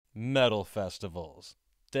Metal festivals.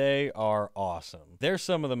 They are awesome. They're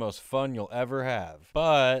some of the most fun you'll ever have,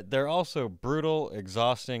 but they're also brutal,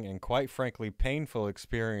 exhausting, and quite frankly painful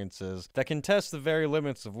experiences that can test the very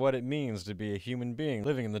limits of what it means to be a human being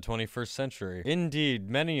living in the 21st century. Indeed,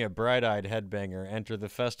 many a bright-eyed headbanger enter the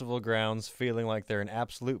festival grounds feeling like they're in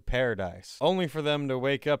absolute paradise, only for them to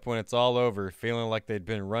wake up when it's all over feeling like they'd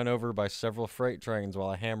been run over by several freight trains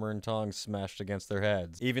while a hammer and tongs smashed against their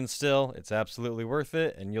heads. Even still, it's absolutely worth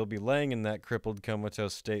it, and you'll be laying in that crippled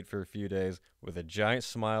comatose state for a few days with a giant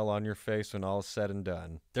smile on your face when all is said and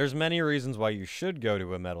done. There's many reasons why you should go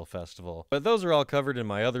to a metal festival, but those are all covered in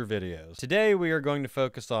my other videos. Today we are going to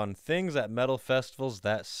focus on things at metal festivals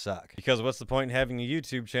that suck, because what's the point in having a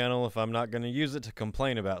YouTube channel if I'm not going to use it to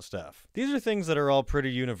complain about stuff? These are things that are all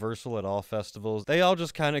pretty universal at all festivals. They all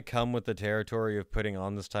just kind of come with the territory of putting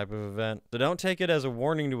on this type of event, so don't take it as a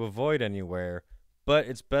warning to avoid anywhere, but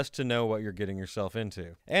it's best to know what you're getting yourself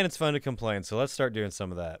into. And it's fun to complain, so let's start doing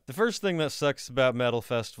some of that. The first thing that sucks about metal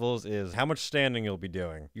festivals is how much standing you'll be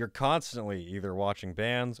doing. You're constantly either watching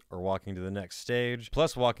bands or walking to the next stage,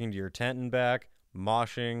 plus walking to your tent and back,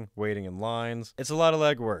 moshing, waiting in lines. It's a lot of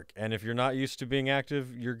legwork, and if you're not used to being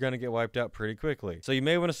active, you're gonna get wiped out pretty quickly. So you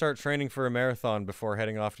may want to start training for a marathon before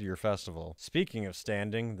heading off to your festival. Speaking of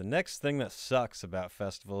standing, the next thing that sucks about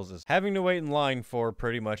festivals is having to wait in line for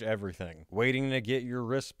pretty much everything. Waiting to get your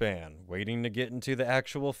wristband, waiting to get into the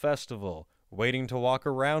actual festival, waiting to walk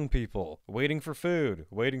around people, waiting for food,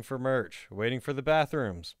 waiting for merch, waiting for the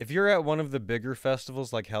bathrooms. If you're at one of the bigger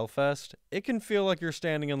festivals like Hellfest, it can feel like you're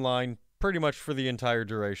standing in line pretty much for the entire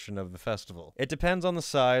duration of the festival. It depends on the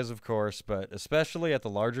size, of course, but especially at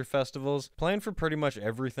the larger festivals, plan for pretty much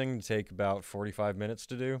everything to take about 45 minutes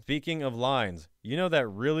to do. Speaking of lines, you know that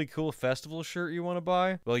really cool festival shirt you want to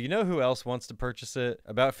buy? Well, you know who else wants to purchase it?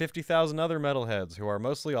 About 50,000 other metalheads who are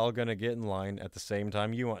mostly all going to get in line at the same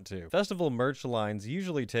time you want to. Festival merch lines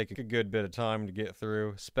usually take a good bit of time to get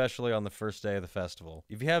through, especially on the first day of the festival.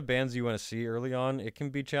 If you have bands you want to see early on, it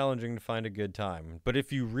can be challenging to find a good time. But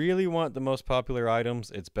if you really want the most popular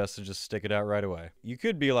items, it's best to just stick it out right away. You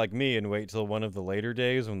could be like me and wait till one of the later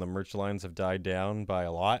days when the merch lines have died down by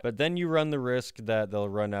a lot, but then you run the risk that they'll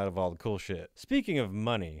run out of all the cool shit. Speaking of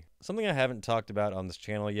money, something I haven't talked about on this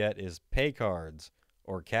channel yet is pay cards,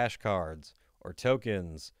 or cash cards, or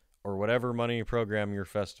tokens, or whatever money program your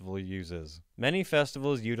festival uses. Many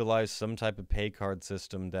festivals utilize some type of pay card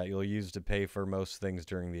system that you'll use to pay for most things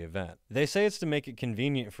during the event. They say it's to make it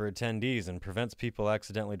convenient for attendees and prevents people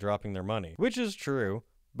accidentally dropping their money, which is true.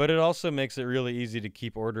 But it also makes it really easy to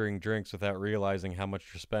keep ordering drinks without realizing how much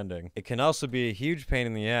you're spending. It can also be a huge pain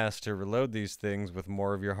in the ass to reload these things with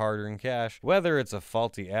more of your hard-earned cash, whether it's a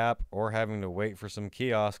faulty app or having to wait for some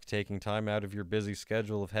kiosk taking time out of your busy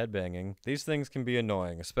schedule of headbanging. These things can be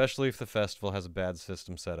annoying, especially if the festival has a bad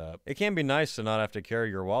system set up. It can be nice to not have to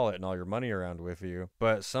carry your wallet and all your money around with you,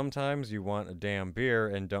 but sometimes you want a damn beer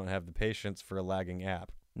and don't have the patience for a lagging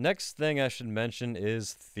app. Next thing I should mention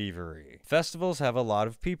is thievery. Festivals have a lot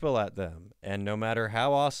of people at them, and no matter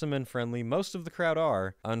how awesome and friendly most of the crowd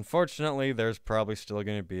are, unfortunately there's probably still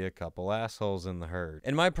going to be a couple assholes in the herd.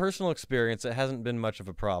 In my personal experience, it hasn't been much of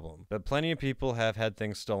a problem, but plenty of people have had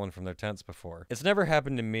things stolen from their tents before. It's never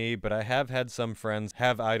happened to me, but I have had some friends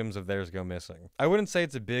have items of theirs go missing. I wouldn't say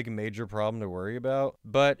it's a big major problem to worry about,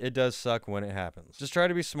 but it does suck when it happens. Just try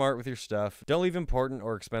to be smart with your stuff. Don't leave important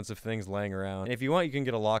or expensive things laying around. And if you want, you can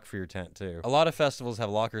get a lock for your tent too. A lot of festivals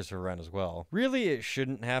have lockers for rent as well. Really, it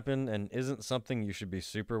shouldn't happen and isn't something you should be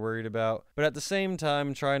super worried about, but at the same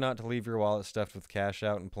time, try not to leave your wallet stuffed with cash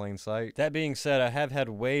out in plain sight. That being said, I have had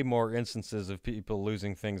way more instances of people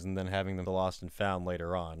losing things and then having them lost and found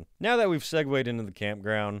later on. Now that we've segued into the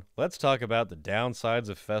campground, let's talk about the downsides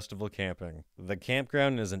of festival camping. The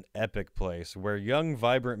campground is an epic place where young,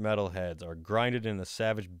 vibrant metalheads are grinded into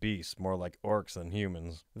savage beasts more like orcs than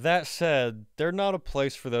humans. That said, they're not a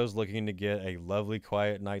place for those looking to get a lovely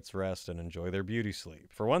quiet night's rest and enjoy their beauty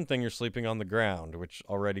sleep. For one thing, you're sleeping on the ground, which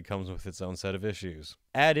already comes with its own set of issues.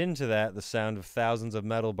 Add into that the sound of thousands of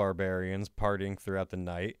metal barbarians partying throughout the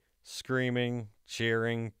night, screaming,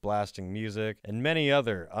 cheering, blasting music, and many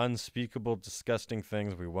other unspeakable, disgusting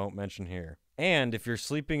things we won't mention here. And if you're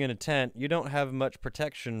sleeping in a tent, you don't have much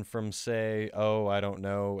protection from, say,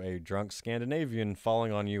 a drunk Scandinavian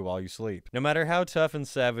falling on you while you sleep. No matter how tough and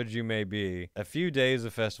savage you may be, a few days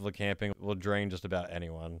of festival camping will drain just about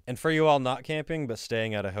anyone. And for you all not camping but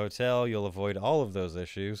staying at a hotel, you'll avoid all of those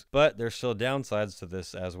issues, but there's still downsides to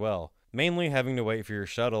this as well. Mainly having to wait for your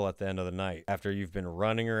shuttle at the end of the night, after you've been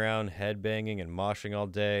running around headbanging and moshing all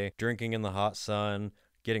day, drinking in the hot sun,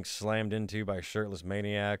 getting slammed into by shirtless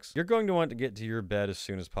maniacs, you're going to want to get to your bed as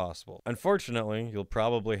soon as possible. Unfortunately, you'll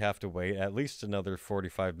probably have to wait at least another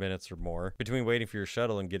 45 minutes or more between waiting for your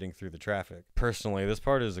shuttle and getting through the traffic. Personally, this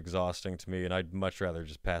part is exhausting to me, and I'd much rather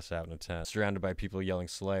just pass out in a tent, surrounded by people yelling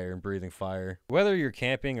Slayer and breathing fire. Whether you're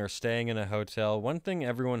camping or staying in a hotel, one thing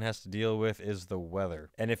everyone has to deal with is the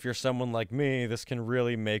weather. And if you're someone like me, this can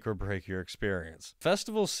really make or break your experience.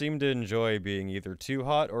 Festivals seem to enjoy being either too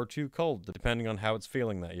hot or too cold, depending on how it's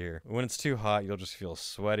feeling that year. When it's too hot, you'll just feel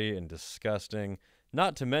sweaty and disgusting,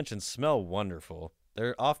 not to mention smell wonderful.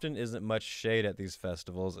 There often isn't much shade at these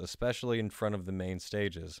festivals, especially in front of the main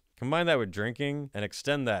stages. Combine that with drinking and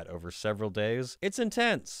extend that over several days. It's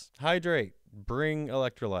intense. Hydrate. Bring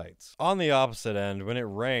electrolytes. On the opposite end, when it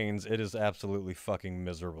rains, it is absolutely fucking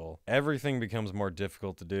miserable. Everything becomes more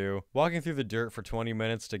difficult to do. Walking through the dirt for 20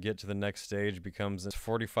 minutes to get to the next stage becomes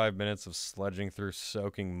 45 minutes of sledging through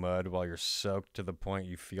soaking mud while you're soaked to the point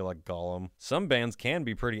you feel like Gollum. Some bands can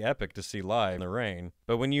be pretty epic to see live in the rain,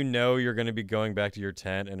 but when you know you're going to be going back to your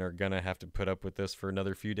tent and are going to have to put up with this for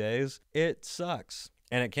another few days, it sucks.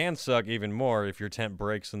 And it can suck even more if your tent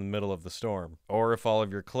breaks in the middle of the storm, or if all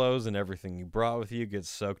of your clothes and everything you brought with you gets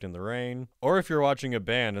soaked in the rain, or if you're watching a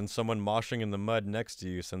band and someone moshing in the mud next to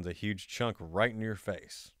you sends a huge chunk right in your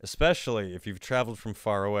face. Especially if you've traveled from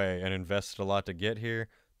far away and invested a lot to get here,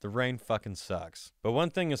 the rain fucking sucks. But one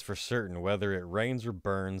thing is for certain, whether it rains or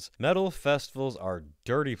burns, metal festivals are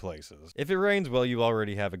dirty places. If it rains, well, you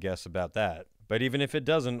already have a guess about that. But even if it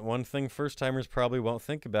doesn't, one thing first-timers probably won't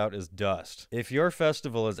think about is dust. If your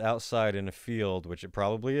festival is outside in a field, which it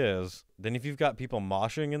probably is, then if you've got people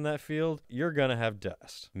moshing in that field, you're gonna have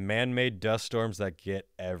dust. Man-made dust storms that get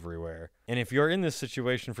everywhere. And if you're in this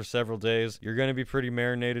situation for several days, you're gonna be pretty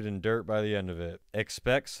marinated in dirt by the end of it.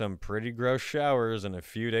 Expect some pretty gross showers and a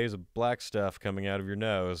few days of black stuff coming out of your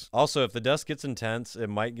nose. Also, if the dust gets intense, it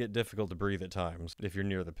might get difficult to breathe at times, if you're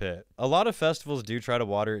near the pit. A lot of festivals do try to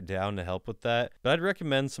water it down to help with that, but I'd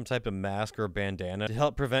recommend some type of mask or bandana to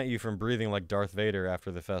help prevent you from breathing like Darth Vader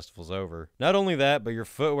after the festival's over. Not only that, but your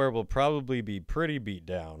footwear will probably be pretty beat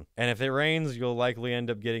down. And if it rains, you'll likely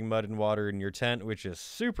end up getting mud and water in your tent, which is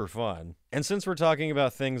super fun. And since we're talking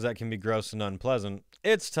about things that can be gross and unpleasant,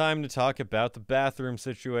 it's time to talk about the bathroom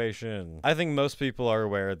situation. I think most people are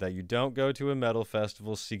aware that you don't go to a metal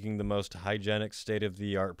festival seeking the most hygienic,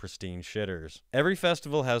 state-of-the-art, pristine shitters. Every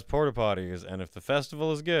festival has porta potties, and if the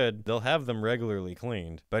festival is good, they'll have them regularly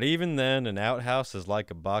cleaned. But even then, an outhouse is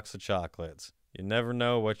like a box of chocolates. You never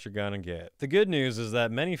know what you're gonna get. The good news is that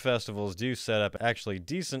many festivals do set up actually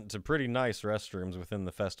decent to pretty nice restrooms within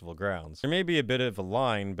the festival grounds. There may be a bit of a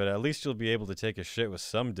line, but at least you'll be able to take a shit with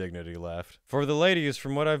some dignity left. For the ladies,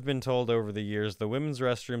 from what I've been told over the years, the women's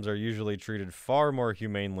restrooms are usually treated far more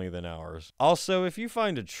humanely than ours. Also, if you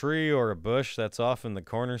find a tree or a bush that's off in the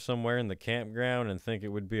corner somewhere in the campground and think it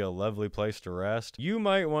would be a lovely place to rest, you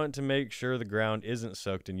might want to make sure the ground isn't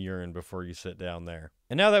soaked in urine before you sit down there.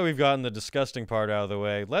 And now that we've gotten the disgusting part out of the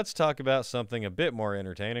way, let's talk about something a bit more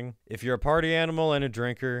entertaining. If you're a party animal and a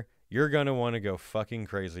drinker, you're gonna want to go fucking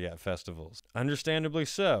crazy at festivals. Understandably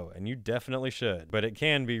so, and you definitely should. But it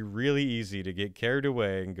can be really easy to get carried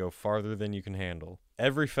away and go farther than you can handle.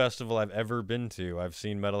 Every festival I've ever been to, I've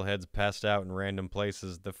seen metalheads passed out in random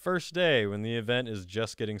places the first day when the event is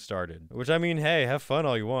just getting started. Which, I mean, hey, have fun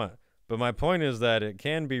all you want. But my point is that it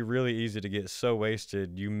can be really easy to get so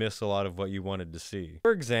wasted you miss a lot of what you wanted to see.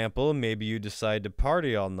 For example, maybe you decide to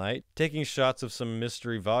party all night, taking shots of some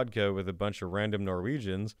mystery vodka with a bunch of random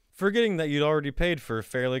Norwegians, forgetting that you'd already paid for a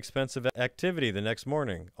fairly expensive activity the next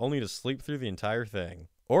morning, only to sleep through the entire thing.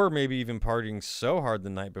 Or maybe even partying so hard the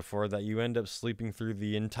night before that you end up sleeping through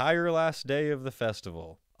the entire last day of the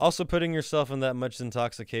festival. Also, putting yourself in that much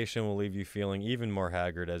intoxication will leave you feeling even more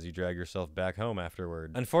haggard as you drag yourself back home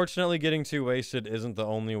afterward. Unfortunately, getting too wasted isn't the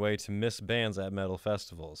only way to miss bands at metal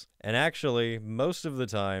festivals. And actually, most of the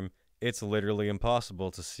time, it's literally impossible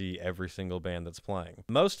to see every single band that's playing.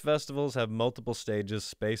 Most festivals have multiple stages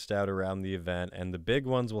spaced out around the event, and the big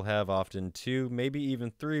ones will have often 2, maybe even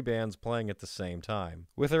 3 bands playing at the same time.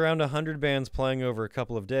 With around 100 bands playing over a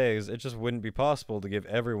couple of days, it just wouldn't be possible to give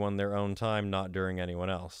everyone their own time not during anyone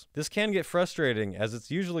else. This can get frustrating, as it's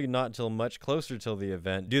usually not till much closer till the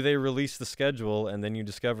event do they release the schedule, and then you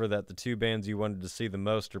discover that the 2 bands you wanted to see the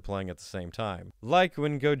most are playing at the same time. Like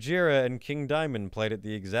when Gojira and King Diamond played at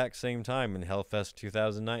the exact same same time in Hellfest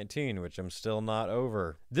 2019, which I'm still not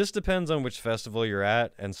over. This depends on which festival you're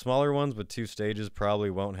at, and smaller ones with 2 stages probably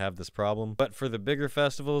won't have this problem, but for the bigger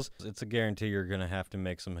festivals, it's a guarantee you're gonna have to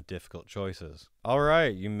make some difficult choices.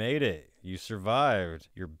 Alright, you made it. You survived.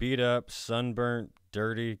 You're beat up, sunburnt,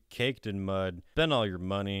 dirty, caked in mud, spent all your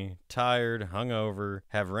money, tired, hungover,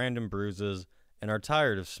 have random bruises, and are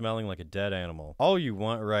tired of smelling like a dead animal. All you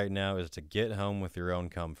want right now is to get home with your own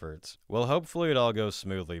comforts. Well, hopefully it all goes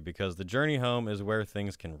smoothly, because the journey home is where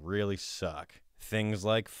things can really suck. Things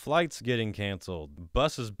like flights getting canceled,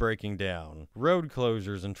 buses breaking down, road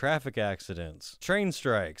closures and traffic accidents, train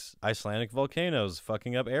strikes, Icelandic volcanoes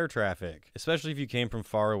fucking up air traffic, especially if you came from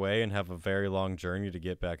far away and have a very long journey to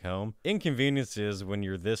get back home. Inconveniences when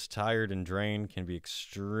you're this tired and drained can be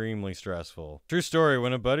extremely stressful. True story,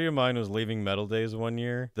 when a buddy of mine was leaving Metal Days one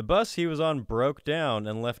year, the bus he was on broke down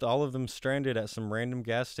and left all of them stranded at some random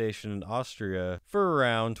gas station in Austria for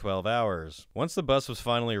around 12 hours. Once the bus was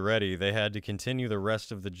finally ready, they had to continue the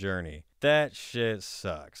rest of the journey. That shit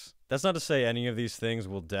sucks. That's not to say any of these things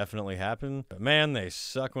will definitely happen, but man, they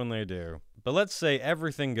suck when they do. But let's say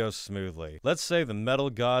everything goes smoothly. Let's say the metal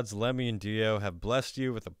gods Lemmy and Dio have blessed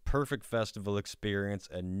you with a perfect festival experience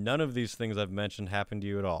and none of these things I've mentioned happen to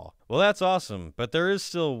you at all. Well, that's awesome, but there is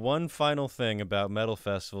still one final thing about metal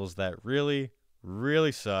festivals that really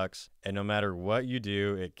sucks, and no matter what you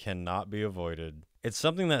do, it cannot be avoided. It's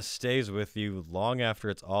something that stays with you long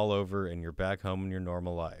after it's all over and you're back home in your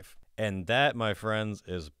normal life. And that, my friends,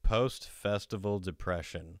 is post-festival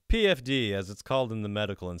depression. PFD, as it's called in the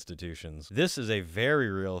medical institutions. This is a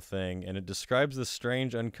very real thing, and it describes the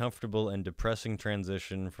strange, uncomfortable, and depressing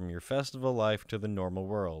transition from your festival life to the normal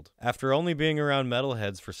world. After only being around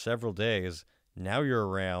metalheads for several days, now you're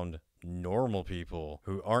around normal people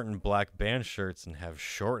who aren't in black band shirts and have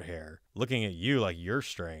short hair, looking at you like you're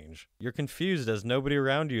strange. You're confused as nobody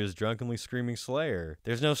around you is drunkenly screaming Slayer.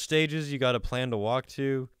 There's no stages you gotta plan to walk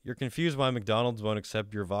to. You're confused why McDonald's won't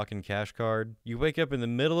accept your Vakken cash card. You wake up in the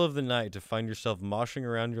middle of the night to find yourself moshing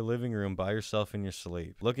around your living room by yourself in your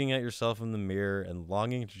sleep, looking at yourself in the mirror and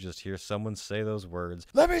longing to just hear someone say those words,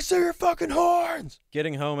 "Let me see your fucking horns!"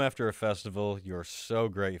 Getting home after a festival, you're so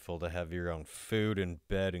grateful to have your own food and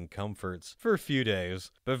bed and comforts for a few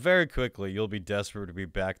days, but very quickly you'll be desperate to be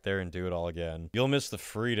back there and do it all again. You'll miss the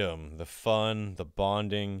freedom, the fun, the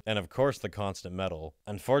bonding, and of course the constant metal.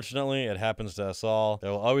 Unfortunately, it happens to us all. There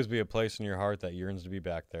will always be a place in your heart that yearns to be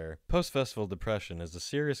back there. Post-festival depression is a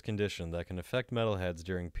serious condition that can affect metalheads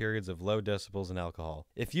during periods of low decibels and alcohol.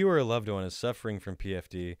 If you or a loved one is suffering from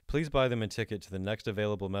PFD, please buy them a ticket to the next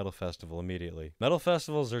available metal festival immediately. Metal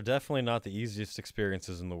festivals are definitely not the easiest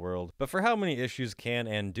experiences in the world, but for how many issues can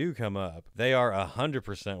and do come up, they are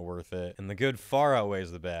 100% worth it, and the good far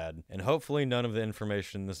outweighs the bad, and hopefully none of the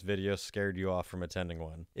information in this video scared you off from attending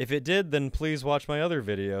one. If it did, then please watch my other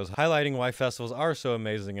videos highlighting why festivals are so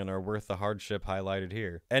amazing and are worth the hardship highlighted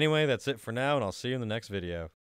here. Anyway, that's it for now, and I'll see you in the next video.